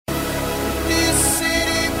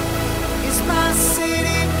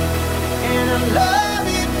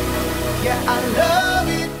Yeah, I love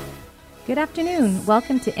it. Good afternoon.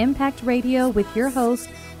 Welcome to Impact Radio with your hosts,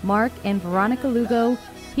 Mark and Veronica Lugo,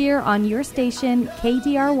 here on your station,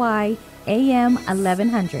 KDRY AM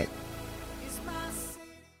 1100.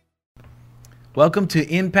 Welcome to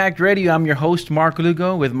Impact Radio. I'm your host, Mark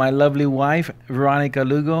Lugo, with my lovely wife, Veronica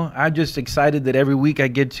Lugo. I'm just excited that every week I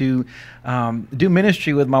get to do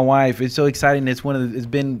ministry with my wife. It's so exciting. It's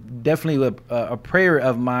been definitely a prayer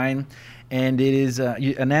of mine, and it is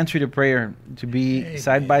an answer to prayer to be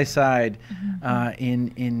side by side,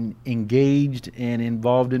 in engaged and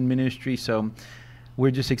involved in ministry. So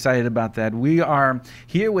we're just excited about that. We are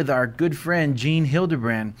here with our good friend, Gene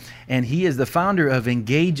Hildebrand, and he is the founder of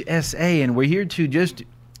Engage SA, and we're here to just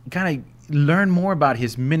kind of learn more about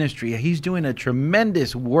his ministry. He's doing a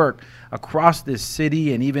tremendous work across this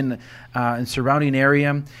city and even in surrounding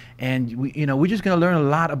area, and we're just going to learn a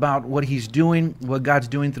lot about what he's doing, what God's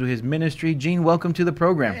doing through his ministry. Gene, welcome to the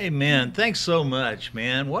program. Amen. Thanks so much,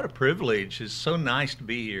 man. What a privilege. It's so nice to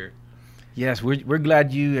be here. Yes, we're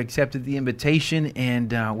glad you accepted the invitation,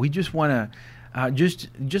 and we just want to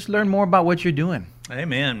just learn more about what you're doing.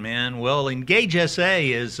 Amen, man. Well, Engage SA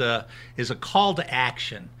is a call to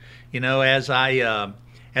action. You know, as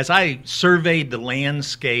I surveyed the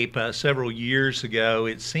landscape several years ago,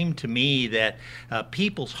 it seemed to me that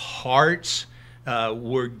people's hearts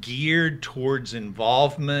were geared towards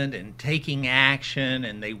involvement and taking action,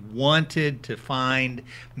 and they wanted to find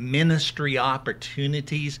ministry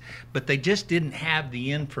opportunities, but they just didn't have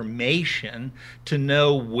the information to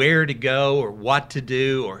know where to go or what to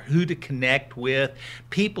do or who to connect with.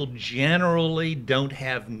 People generally don't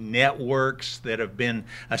have networks that have been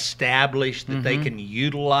established that they can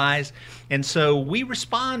utilize. And so we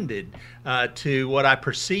responded to what I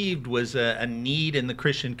perceived was a need in the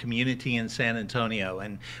Christian community in San Antonio.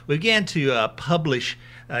 And we began to publish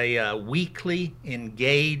a weekly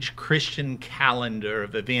Engage Christian calendar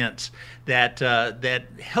of events that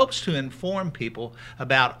helps to inform people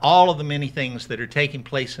about all of the many things that are taking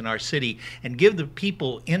place in our city and give the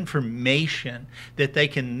people information that they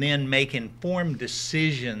can then make informed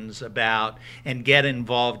decisions about and get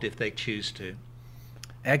involved if they choose to.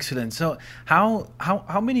 Excellent. So how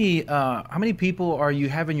many people are you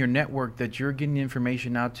have in your network that you're getting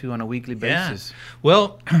information out to on a weekly basis? Yeah.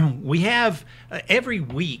 Well, we have every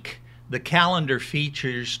week the calendar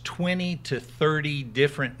features 20 to 30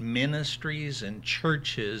 different ministries and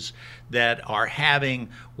churches that are having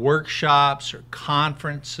workshops or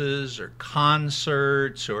conferences or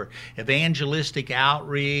concerts or evangelistic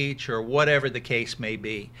outreach or whatever the case may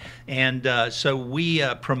be. And so we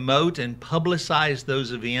promote and publicize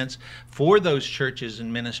those events for those churches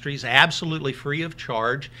and ministries absolutely free of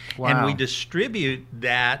charge. Wow. And we distribute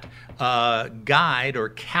that guide or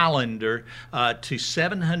calendar to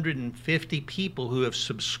 750 people who have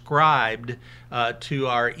subscribed to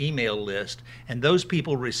our email list, and those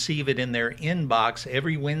people receive it in their inbox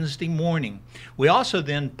every Wednesday morning. We also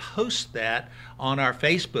then post that on our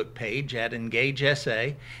Facebook page at Engage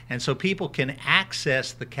SA, and so people can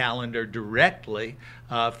access the calendar directly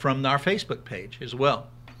from our Facebook page as well.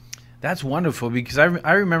 That's wonderful, because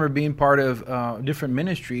I remember being part of different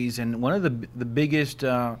ministries, and one of the biggest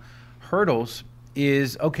hurdles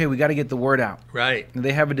is, okay, we got to get the word out. Right.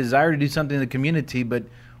 They have a desire to do something in the community, but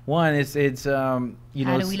one, it's how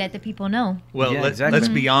do we let the people know? Well, Yeah, let's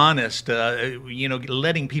be honest.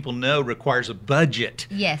 Letting people know requires a budget.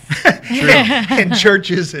 Yes. And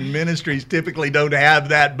churches and ministries typically don't have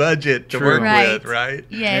that budget to work with, right?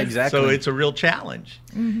 Yes. Exactly. So it's a real challenge.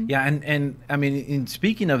 Yeah, and I mean, in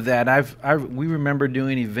speaking of that, we remember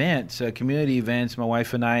doing events, community events, my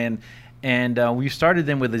wife and I, and we started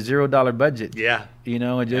them with a $0 budget. Yeah.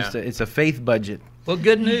 It's a faith budget. Well,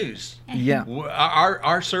 good news. Yeah.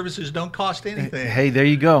 Our services don't cost anything. Hey, there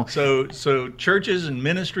you go. So churches and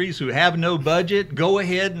ministries who have no budget, go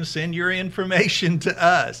ahead and send your information to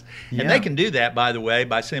us. Yeah. And they can do that, by the way,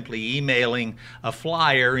 by simply emailing a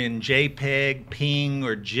flyer in JPEG, PNG,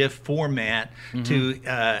 or GIF format to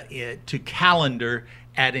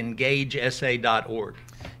calendar@engagesa.org.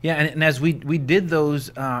 Yeah, and as we did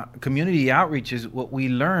those community outreaches, what we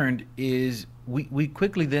learned is we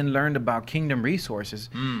quickly then learned about kingdom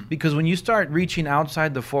resources, because when you start reaching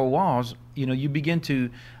outside the four walls, you begin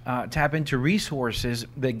to tap into resources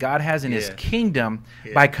that God has in His kingdom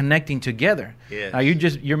by connecting together. Yes. Now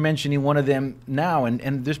you're mentioning one of them now,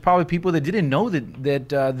 and there's probably people that didn't know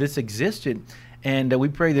that this existed. And we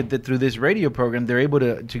pray that through this radio program, they're able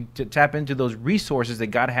to tap into those resources that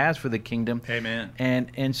God has for the kingdom. Amen.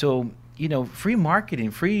 And so, free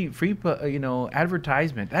marketing, free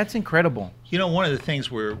advertisement. That's incredible. One of the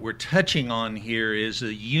things we're touching on here is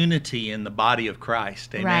the unity in the body of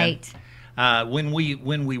Christ. Amen. Right. When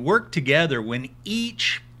we work together, when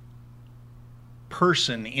each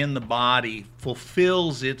person in the body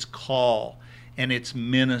fulfills its call and its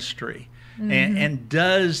ministry, and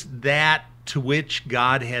does that to which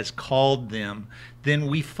God has called them, then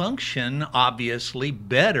we function obviously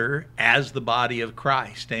better as the body of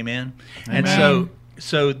Christ. Amen. And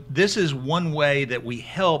so this is one way that we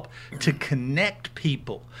help to connect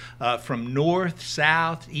people from north,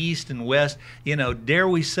 south, east, and west. You know, dare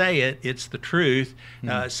we say it, it's the truth.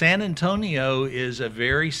 San Antonio is a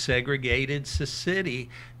very segregated city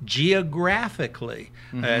geographically.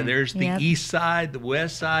 There's the east side, the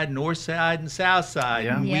west side, north side, and south side.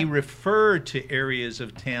 And we refer to areas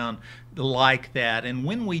of town like that, and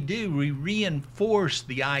when we do, we reinforce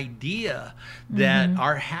the idea that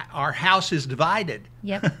our house is divided.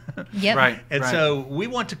 Right. And so we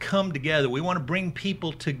want to come together. We want to bring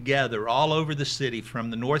people together all over the city, from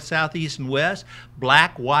the north, south, east, and west,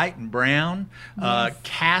 black, white, and brown,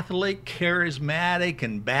 Catholic, charismatic,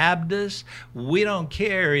 and Baptist. We don't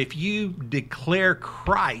care. If you declare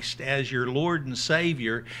Christ as your Lord and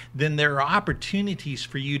Savior, then there are opportunities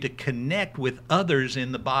for you to connect with others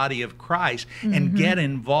in the body of Christ and get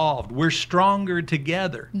involved. We're stronger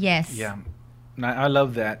together. Yes. Yeah. I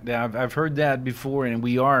love that. I've heard that before, and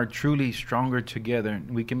we are truly stronger together.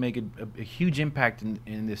 We can make a huge impact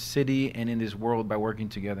in this city and in this world by working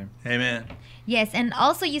together. Amen. Yes, and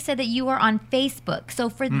also you said that you are on Facebook. So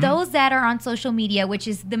for those that are on social media, which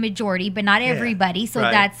is the majority, but not everybody, so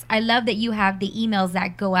I love that you have the emails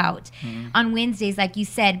that go out on Wednesdays, like you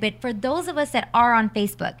said. But for those of us that are on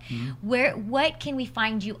Facebook, what can we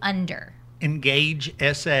find you under? Engage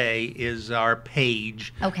SA is our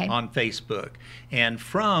page on Facebook. And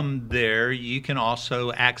from there, you can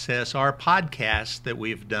also access our podcasts that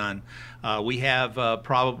we've done. We have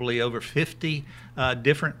probably over 50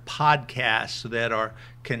 different podcasts that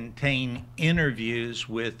contain interviews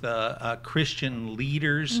with Christian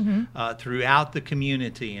leaders throughout the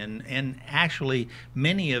community. And actually,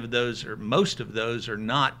 many of those, or most of those, are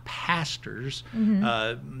not pastors.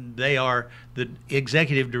 They are the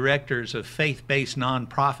executive directors of faith-based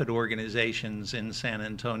nonprofit organizations in San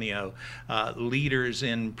Antonio, leaders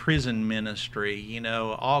in prison ministry, you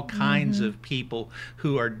know, all kinds of people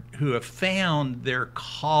who have found their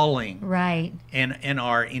calling, and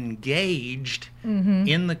are engaged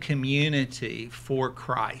in the community for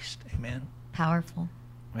Christ. Amen. Powerful.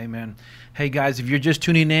 Amen. Hey guys, if you're just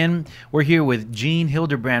tuning in, we're here with Gene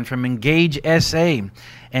Hildebrand from Engage SA,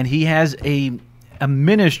 and he has a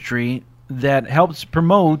ministry that helps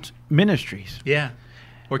promote ministries. Yeah.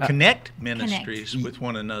 Or connect ministries with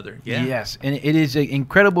one another. Yeah. Yes, and it is an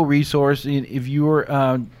incredible resource. If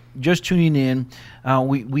you're just tuning in,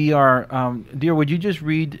 we are, dear, would you just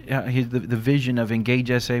read the vision of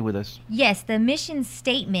Engage SA with us? Yes, the mission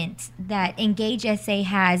statement that Engage SA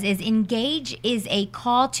has is: Engage is a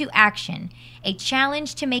call to action, a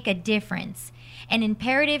challenge to make a difference, an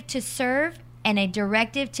imperative to serve, and a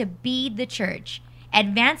directive to be the church,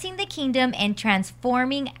 advancing the kingdom and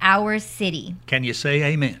transforming our city. Can you say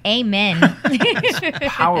amen? Amen.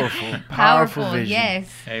 Powerful vision. Yes.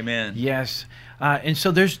 Amen. Yes. And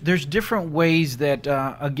so there's different ways that,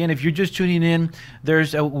 again, if you're just tuning in,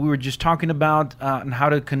 we were just talking about how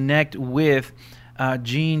to connect with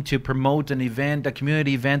Gene to promote an event, a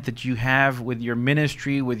community event that you have with your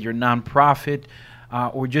ministry, with your nonprofit,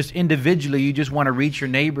 or just individually, you just want to reach your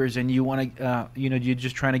neighbors and you want to, you're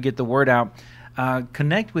just trying to get the word out.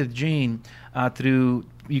 Connect with Gene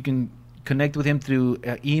you can connect with him through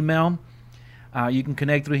email. You can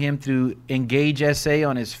connect with him through Engage SA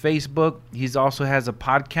on his Facebook. He also has a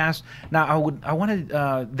podcast. Now, I wanted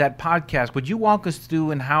that podcast. Would you walk us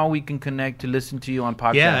through and how we can connect to listen to you on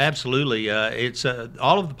podcast? Yeah, absolutely. It's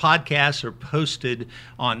all of the podcasts are posted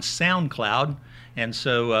on SoundCloud. And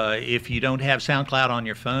so if you don't have SoundCloud on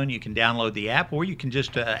your phone, you can download the app, or you can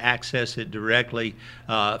just access it directly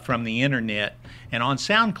from the internet. And on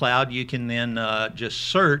SoundCloud, you can then just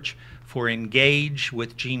search for Engage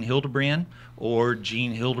with Gene Hildebrand, or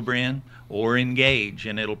Gene Hildebrand, or Engage,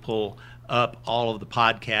 and it'll pull up all of the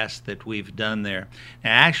podcasts that we've done there.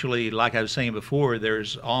 Now, actually, like I was saying before,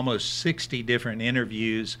 there's almost 60 different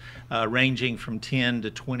interviews ranging from 10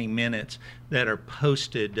 to 20 minutes that are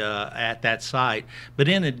posted at that site. But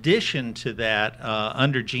in addition to that,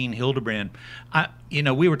 under Gene Hildebrand,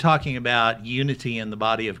 we were talking about unity in the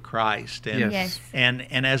body of Christ. And, yes.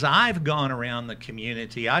 and as I've gone around the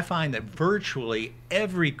community, I find that virtually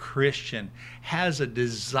every Christian has a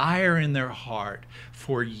desire in their heart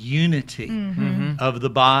for unity of the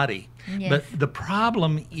body. Yes. But the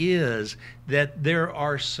problem is that there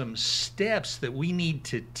are some steps that we need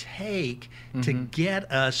to take to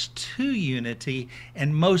get us to unity,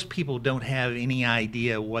 and most people don't have any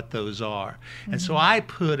idea what those are. And so I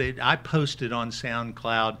posted on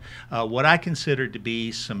SoundCloud what I consider to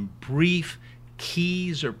be some brief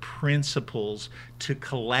keys or principles to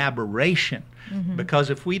collaboration. Because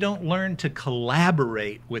if we don't learn to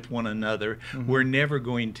collaborate with one another, we're never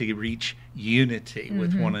going to reach unity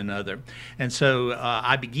with one another. And so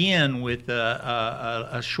I begin with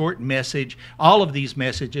a short message. All of these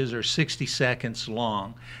messages are 60 seconds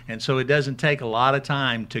long. And so it doesn't take a lot of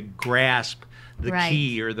time to grasp the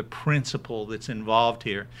key or the principle that's involved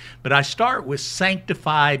here. But I start with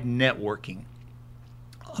sanctified networking.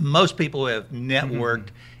 Most people have networked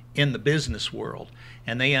in the business world,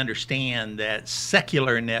 and they understand that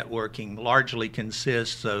secular networking largely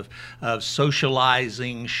consists of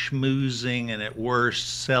socializing, schmoozing, and at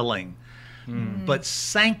worst, selling. But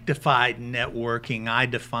sanctified networking I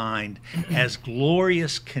defined as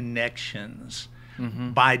glorious connections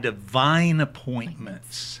by divine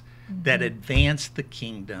appointments that advance the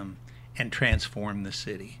kingdom and transform the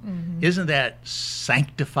city. Isn't that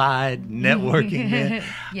sanctified networking? Yes.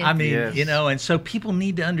 I mean, Yes. you know, and so people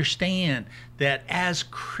need to understand that as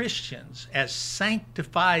Christians, as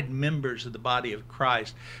sanctified members of the body of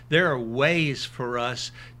Christ, there are ways for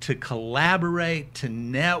us to collaborate, to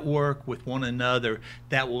network with one another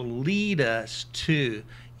that will lead us to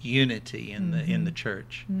unity in the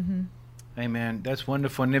church. Amen. That's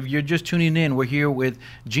wonderful. And if you're just tuning in, we're here with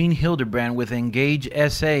Gene Hildebrand with Engage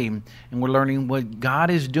SA, and we're learning what God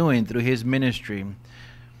is doing through his ministry.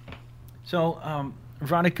 So,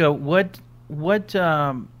 Veronica, what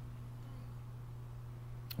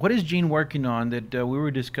is Gene working on that we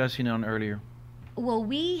were discussing on earlier? Well,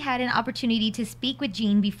 we had an opportunity to speak with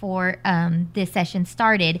Gene before this session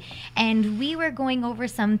started, and we were going over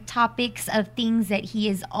some topics of things that he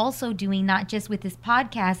is also doing, not just with this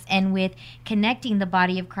podcast and with connecting the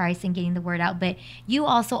body of Christ and getting the word out, but you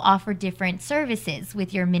also offer different services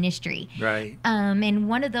with your ministry. Right. And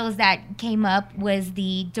one of those that came up was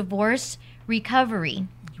the divorce recovery.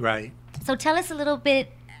 Right. So tell us a little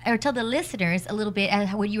bit, or tell the listeners a little bit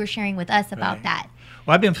what you were sharing with us about Right. that.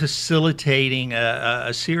 Well, I've been facilitating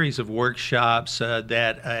a series of workshops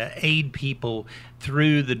that aid people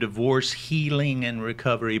through the divorce healing and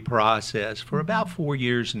recovery process for about 4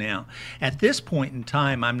 years now. At this point in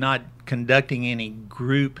time, I'm not conducting any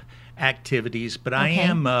group activities, but I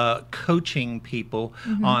am coaching people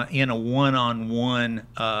in a one-on-one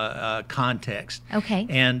context. Okay.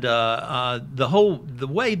 And the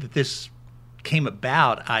way that this came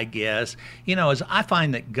about, I guess, you know, is I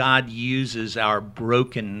find that God uses our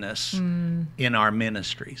brokenness in our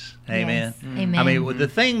ministries. Amen. Yes. Amen. I mean, the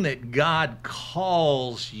thing that God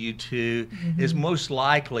calls you to is most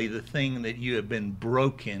likely the thing that you have been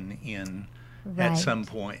broken in at Right. some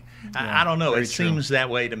point. I don't know. very It true. seems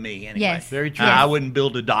that way to me anyway. Yes. Very true. I wouldn't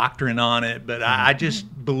build a doctrine on it, but I just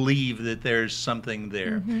believe that there's something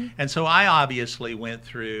there. And so I obviously went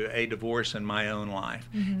through a divorce in my own life.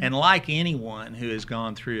 And like anyone who has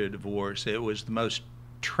gone through a divorce, it was the most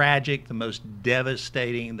tragic, the most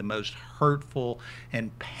devastating, the most hurtful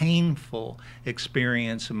and painful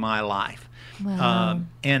experience of my life. Wow.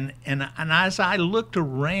 And as I looked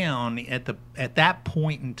around at that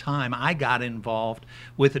point in time, I got involved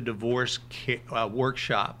with a divorce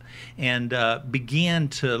workshop and began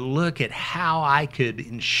to look at how I could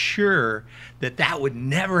ensure that would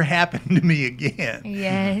never happen to me again.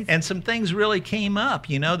 Yes. And some things really came up.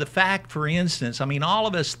 You know, the fact, for instance, I mean, all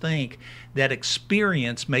of us think that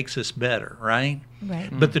experience makes us better, right? Right.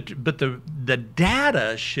 But the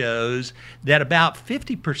data shows that about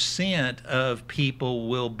 50% of people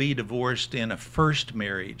will be divorced in a first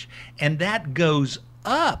marriage, and that goes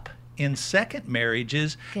up in second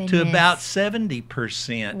marriages to Goodness. about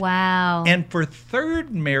 70%. Wow. And for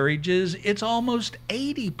third marriages, it's almost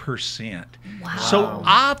 80%. Wow. So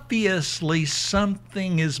obviously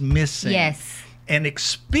something is missing. Yes. And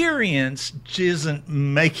experience isn't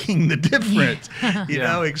making the difference. You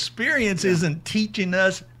know, experience isn't teaching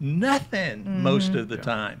us nothing most of the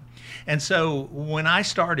time. And so when I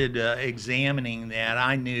started examining that,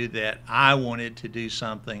 I knew that I wanted to do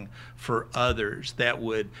something for others that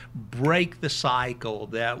would break the cycle,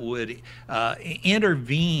 that would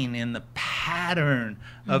intervene in the pattern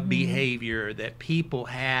of behavior that people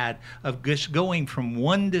had of just going from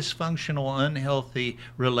one dysfunctional, unhealthy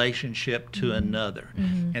relationship to another.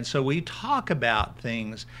 And so we talk about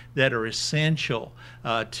things that are essential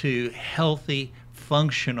to healthy,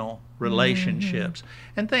 functional relationships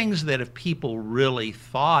and things that if people really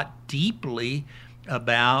thought deeply,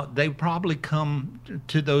 about, they probably come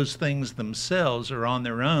to those things themselves or on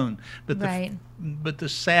their own. But Right. but the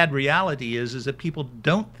sad reality is that people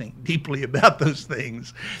don't think deeply about those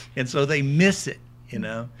things, and so they miss it, you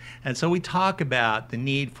know. And so we talk about the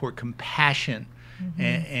need for compassion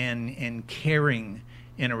and caring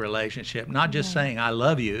in a relationship, not just saying I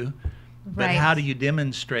love you, but Right. how do you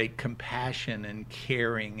demonstrate compassion and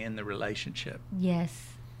caring in the relationship? Yes.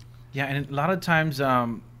 Yeah, and a lot of times,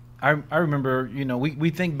 I remember, you know, we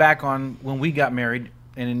think back on when we got married,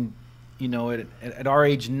 and you know, at our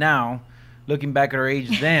age now, looking back at our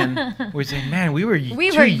age then, we're saying, man, we were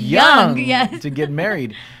We too were young young, yes. to get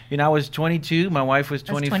married. You know, I was 22, my wife was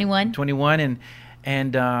 21. 21,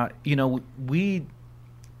 and you know, we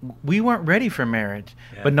weren't ready for marriage,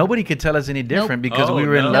 Yeah. but nobody could tell us any different because Oh, we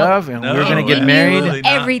were in no. love and No, we were going to we get knew married. Absolutely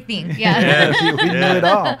not. Everything. Yeah. Yes. we knew Yeah. it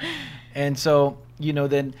all. And so, you know,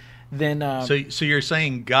 then So you're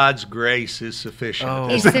saying God's grace is sufficient? Oh.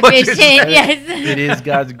 It's Is that what you're sufficient. saying? Yes. it is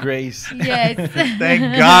God's grace. Yes.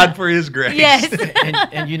 Thank God for His grace. Yes.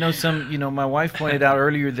 And you know, my wife pointed out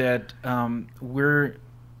earlier that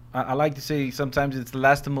I like to say sometimes it's the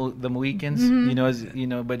last of the Mohicans, you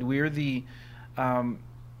know, but we're the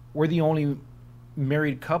only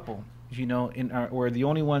married couple, you know, or the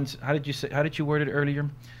only ones. How did you word it earlier?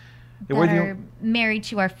 That are married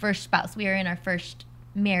to our first spouse. We are in our first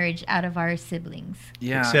marriage out of our siblings.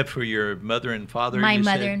 Yeah. Except for your mother and father. My you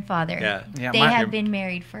mother said? and father. Yeah. Yeah, They my- have been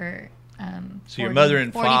married for So your 40 mother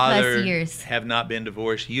and 40 father plus years. have not been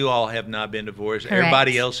divorced. You all have not been divorced. Correct.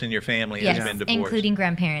 Everybody else in your family Yes, has been divorced, including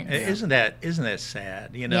grandparents. Isn't that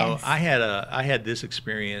sad? You know, Yes. I had this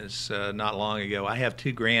experience not long ago. I have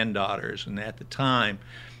two granddaughters, and at the time,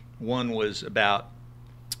 one was about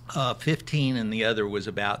 15 and the other was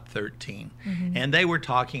about 13. And they were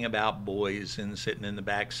talking about boys and sitting in the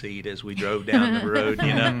back seat as we drove down the road,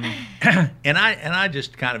 you know. and I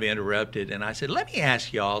just kind of interrupted and I said, "Let me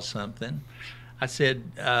ask y'all something." I said,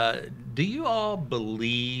 "Do you all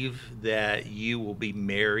believe that you will be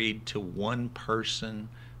married to one person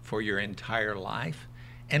for your entire life?"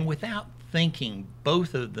 And without thinking,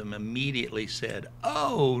 both of them immediately said,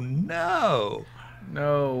 "Oh, no."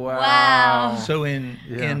 No, wow. Wow. So in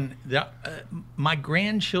Yeah. the, my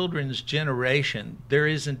grandchildren's generation, there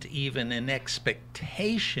isn't even an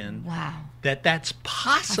expectation Wow. that that's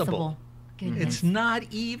possible. Goodness. It's not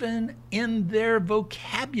even in their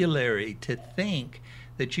vocabulary to think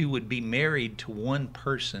that you would be married to one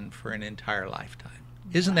person for an entire lifetime.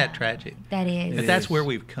 Isn't that tragic? That is. But It that's is. where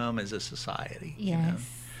we've come as a society. you know? Yes.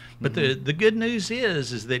 But the good news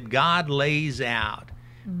is that God lays out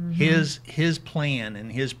his plan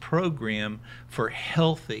and his program for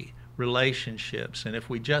healthy relationships, and if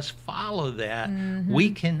we just follow that,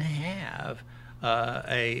 we can have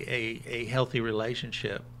a healthy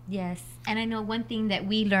relationship. Yes. And I know one thing that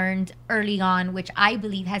we learned early on, which I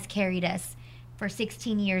believe has carried us for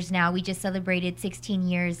 16 years now. We just celebrated 16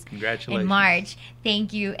 years Congratulations. in March.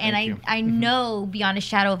 Thank you. And Thank you. I know beyond a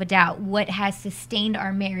shadow of a doubt what has sustained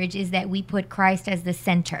our marriage is that we put Christ as the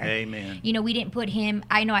center. Amen. You know, we didn't put him,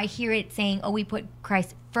 I know I hear it saying, oh, we put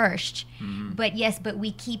Christ first. But yes, but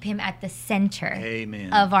we keep him at the center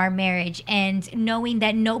Amen. of our marriage, and knowing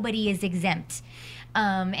that nobody is exempt.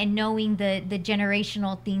 And knowing the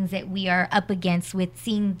generational things that we are up against with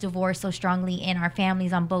seeing divorce so strongly in our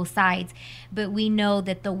families on both sides. But we know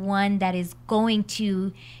that the one that is going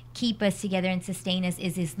to keep us together and sustain us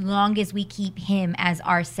is as long as we keep him as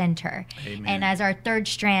our center. Amen. And as our third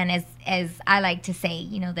strand, as I like to say,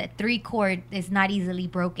 you know, that three cord is not easily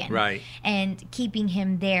broken. Right. And keeping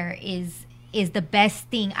him there is the best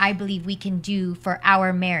thing I believe we can do for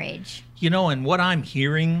our marriage. You know, and what I'm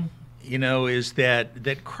hearing, you know, is that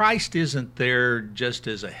Christ isn't there just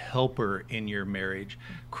as a helper in your marriage.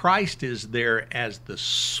 Christ is there as the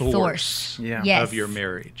source Yeah. Yes. of your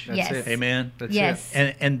marriage. That's Yes. it. Amen. That's Yes.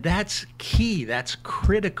 And that's key. That's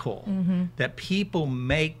critical. That people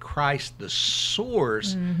make Christ the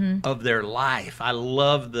source of their life. I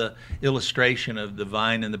love the illustration of the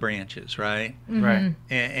vine and the branches, right? it. Right.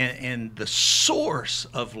 And the source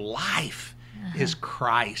of life is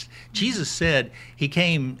Christ. Jesus said he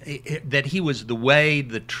came, that he was the way,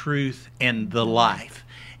 the truth, and the life.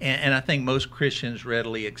 And I think most Christians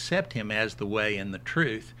readily accept him as the way and the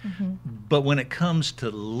truth. But when it comes to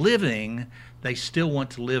living, they still want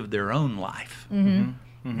to live their own life. And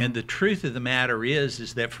the truth of the matter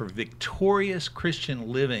is that for victorious Christian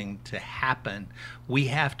living to happen, we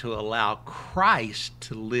have to allow Christ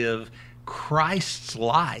to live Christ's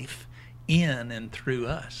life in and through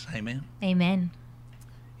us. Amen. Amen.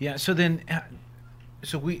 Yeah. So then,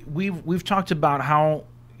 we've talked about how,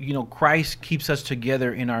 you know, Christ keeps us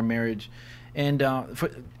together in our marriage, And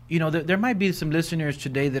there might be some listeners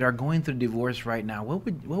today that are going through divorce right now.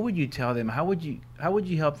 What would you tell them? How would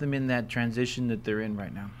you help them in that transition that they're in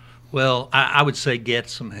right now? Well, I would say get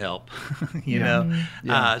some help.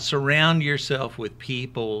 Surround yourself with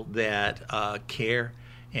people that care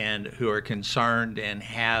and who are concerned and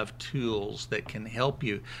have tools that can help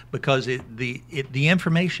you, because the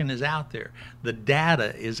information is out there, the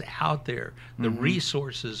data is out there, the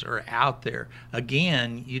resources are out there.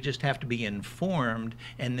 Again, you just have to be informed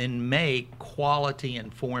and then make quality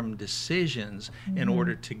informed decisions in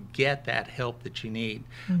order to get that help that you need.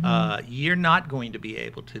 You're not going to be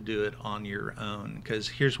able to do it on your own, because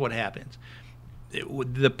here's what happens.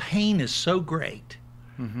 The pain is so great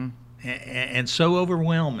and so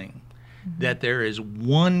overwhelming that there is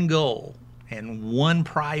one goal and one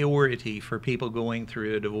priority for people going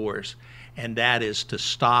through a divorce, and that is to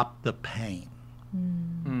stop the pain.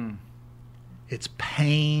 It's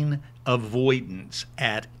pain avoidance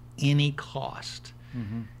at any cost.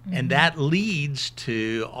 And that leads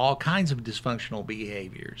to all kinds of dysfunctional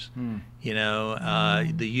behaviors.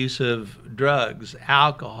 The use of drugs,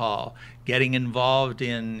 alcohol, getting involved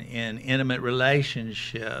in intimate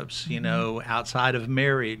relationships, outside of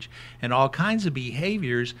marriage, and all kinds of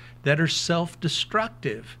behaviors that are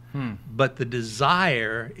self-destructive. But the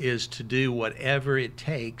desire is to do whatever it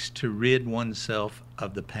takes to rid oneself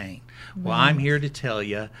of the pain. Well, I'm here to tell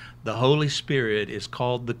you, the Holy Spirit is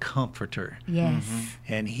called the Comforter. Yes.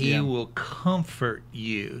 And He will comfort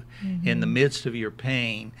you in the midst of your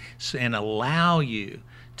pain and allow you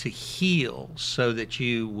to heal so that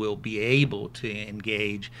you will be able to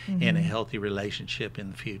engage in a healthy relationship in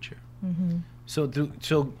the future. So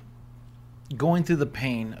going through the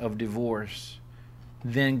pain of divorce,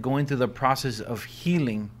 then going through the process of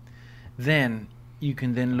healing, then you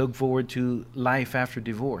can then look forward to life after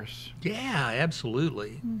divorce. Yeah,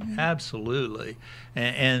 absolutely. Absolutely.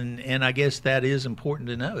 And I guess that is important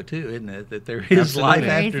to know too, isn't it? That there is life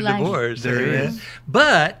after divorce. There is.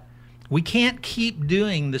 But we can't keep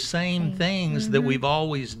doing the same things that we've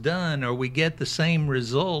always done, or we get the same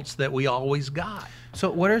results that we always got.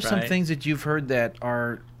 So what are some things that you've heard that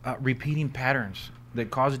are repeating patterns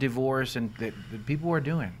that cause divorce and that people are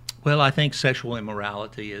doing? Well, I think sexual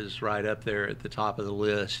immorality is right up there at the top of the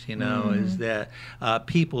list, is that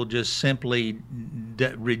people just simply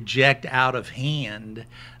reject out of hand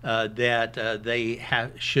that they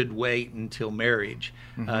should wait until marriage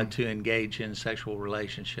to engage in sexual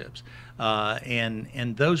relationships.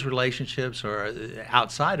 And those relationships are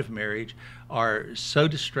outside of marriage are so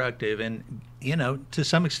destructive. And, to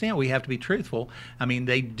some extent, we have to be truthful. I mean,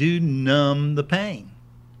 they do numb the pain,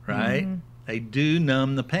 right? They do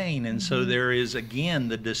numb the pain. And so there is, again,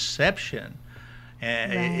 the deception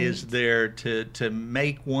is there to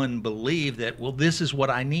make one believe that, well, this is what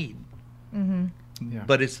I need.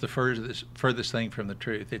 But it's the furthest thing from the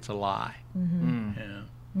truth. It's a lie.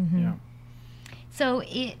 So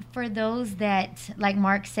for those that, like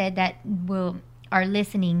Mark said, that are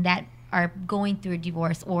listening, that are going through a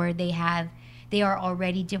divorce, or they are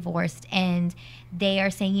already divorced, and they are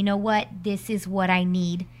saying, you know what, this is what I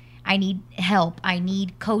need. I need help. I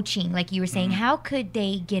need coaching. Like you were saying, how could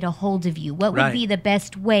they get a hold of you? What would be the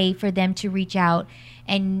best way for them to reach out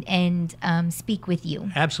and speak with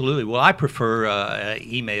you? Absolutely. Well, I prefer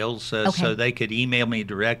emails, so they could email me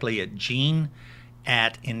directly at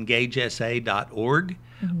gene@engagesa.org,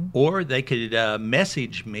 or they could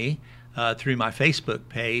message me through my Facebook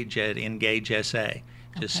page at EngageSA.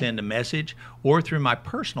 Just send a message, or through my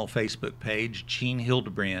personal Facebook page, Gene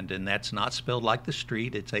Hildebrand, and that's not spelled like the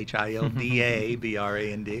street. It's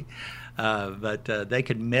HILDABRAND. But they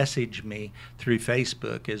could message me through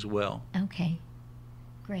Facebook as well. Okay,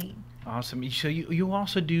 great. Awesome. So you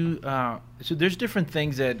also do. So there's different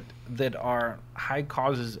things that are high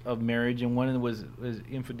causes of marriage, and one of them was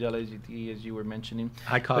infidelity, as you were mentioning.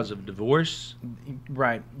 High cause of divorce.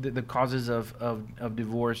 Right. The causes of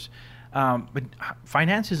divorce. But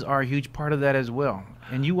finances are a huge part of that as well.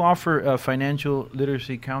 And you offer financial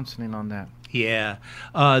literacy counseling on that. Yeah.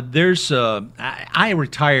 I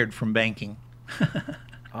retired from banking.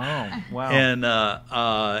 Oh, wow. And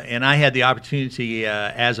I had the opportunity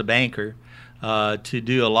as a banker to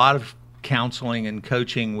do a lot of counseling and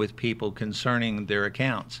coaching with people concerning their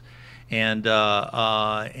accounts. And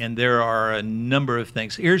there are a number of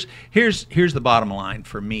things. Here's the bottom line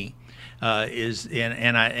for me.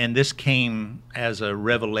 and this came as a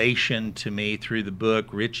revelation to me through the book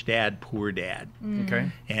Rich Dad, Poor Dad.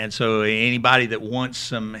 Okay. And so anybody that wants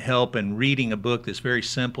some help in reading a book that's very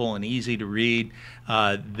simple and easy to read,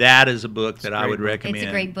 that is a book that I would recommend. It's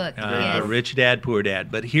a great book. Yes. Rich Dad, Poor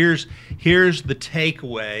Dad. But here's the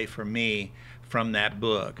takeaway for me from that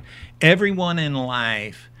book. Everyone in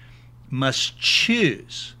life must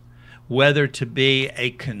choose whether to be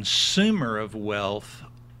a consumer of wealth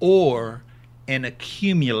or an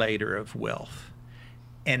accumulator of wealth.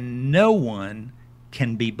 And no one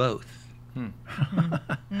can be both.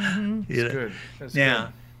 That's good. That's now,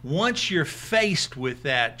 good. once you're faced with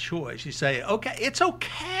that choice, you say, okay, it's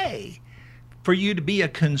okay for you to be a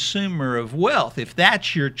consumer of wealth. If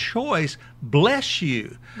that's your choice, bless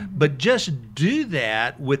you. But just do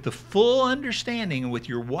that with the full understanding, with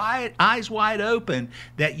your eyes wide open,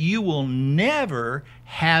 that you will never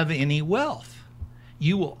have any wealth.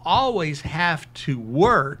 You will always have to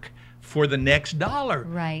work for the next dollar,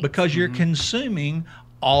 right? Because you're consuming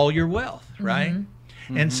all your wealth, right?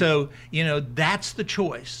 And so, that's the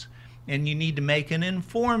choice. And you need to make an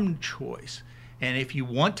informed choice. And if you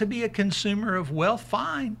want to be a consumer of wealth,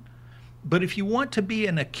 fine. But if you want to be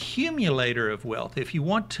an accumulator of wealth, if you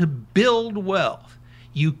want to build wealth,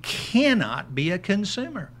 you cannot be a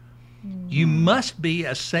consumer. You must be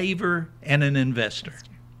a saver and an investor.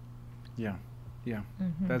 Yeah.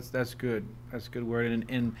 That's good. That's a good word.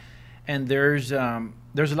 And there's a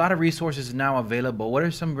lot of resources now available. What are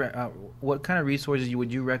some what kind of resources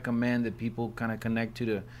would you recommend that people kind of connect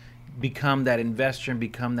to become that investor and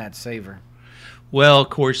become that saver? Well, of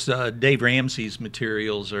course, Dave Ramsey's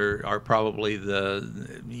materials are probably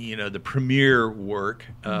the premier work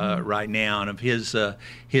right now, and of his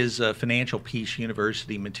Financial Peace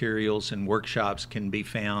University materials and workshops can be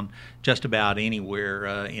found just about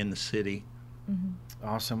anywhere in the city.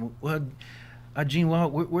 Awesome. Well, Gene,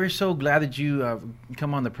 we're so glad that you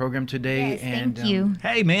come on the program today. Yes, thank you.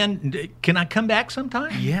 Hey, man, can I come back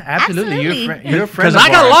sometime? Yeah, absolutely. Absolutely. You're a friend Because of I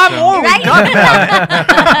got a ours, lot more we can talk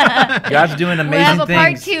about. God's doing amazing We'll have a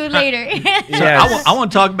part things. 2 later. Yes. I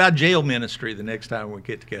want to talk about jail ministry the next time we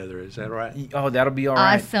get together. Is that right? Oh, that'll be all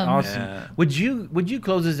right. Awesome. Yeah. Would you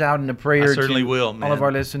close us out in a prayer? I certainly to will, all man. of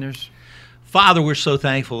our listeners. Father, we're so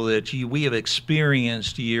thankful that we have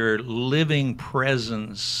experienced your living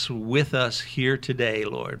presence with us here today,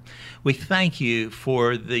 Lord. We thank you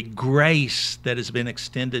for the grace that has been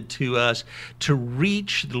extended to us to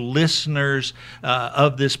reach the listeners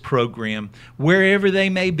of this program, wherever they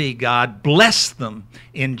may be. God, bless them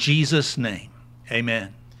in Jesus' name.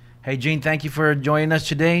 Amen. Hey, Gene, thank you for joining us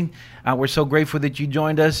today. We're so grateful that you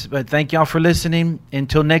joined us. But thank y'all for listening.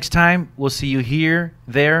 Until next time, we'll see you here,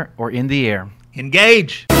 there, or in the air.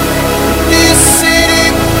 Engage. This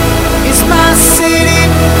city is my city,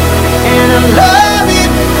 and I love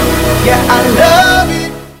it. Yeah, I love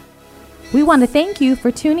it. We want to thank you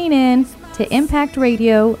for tuning in to Impact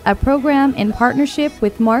Radio, a program in partnership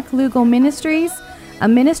with Mark Lugo Ministries, a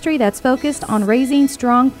ministry that's focused on raising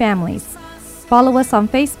strong families. Follow us on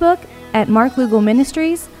Facebook at Mark Lugo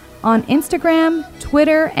Ministries, on Instagram,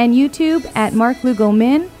 Twitter, and YouTube at Mark Lugo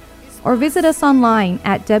Min, or visit us online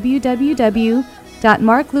at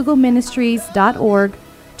www.marklugoministries.org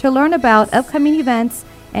to learn about upcoming events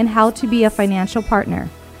and how to be a financial partner.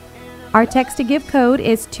 Our text to give code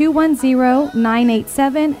is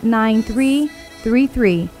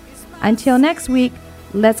 210-987-9333. Until next week,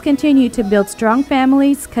 let's continue to build strong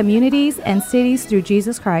families, communities, and cities through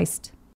Jesus Christ.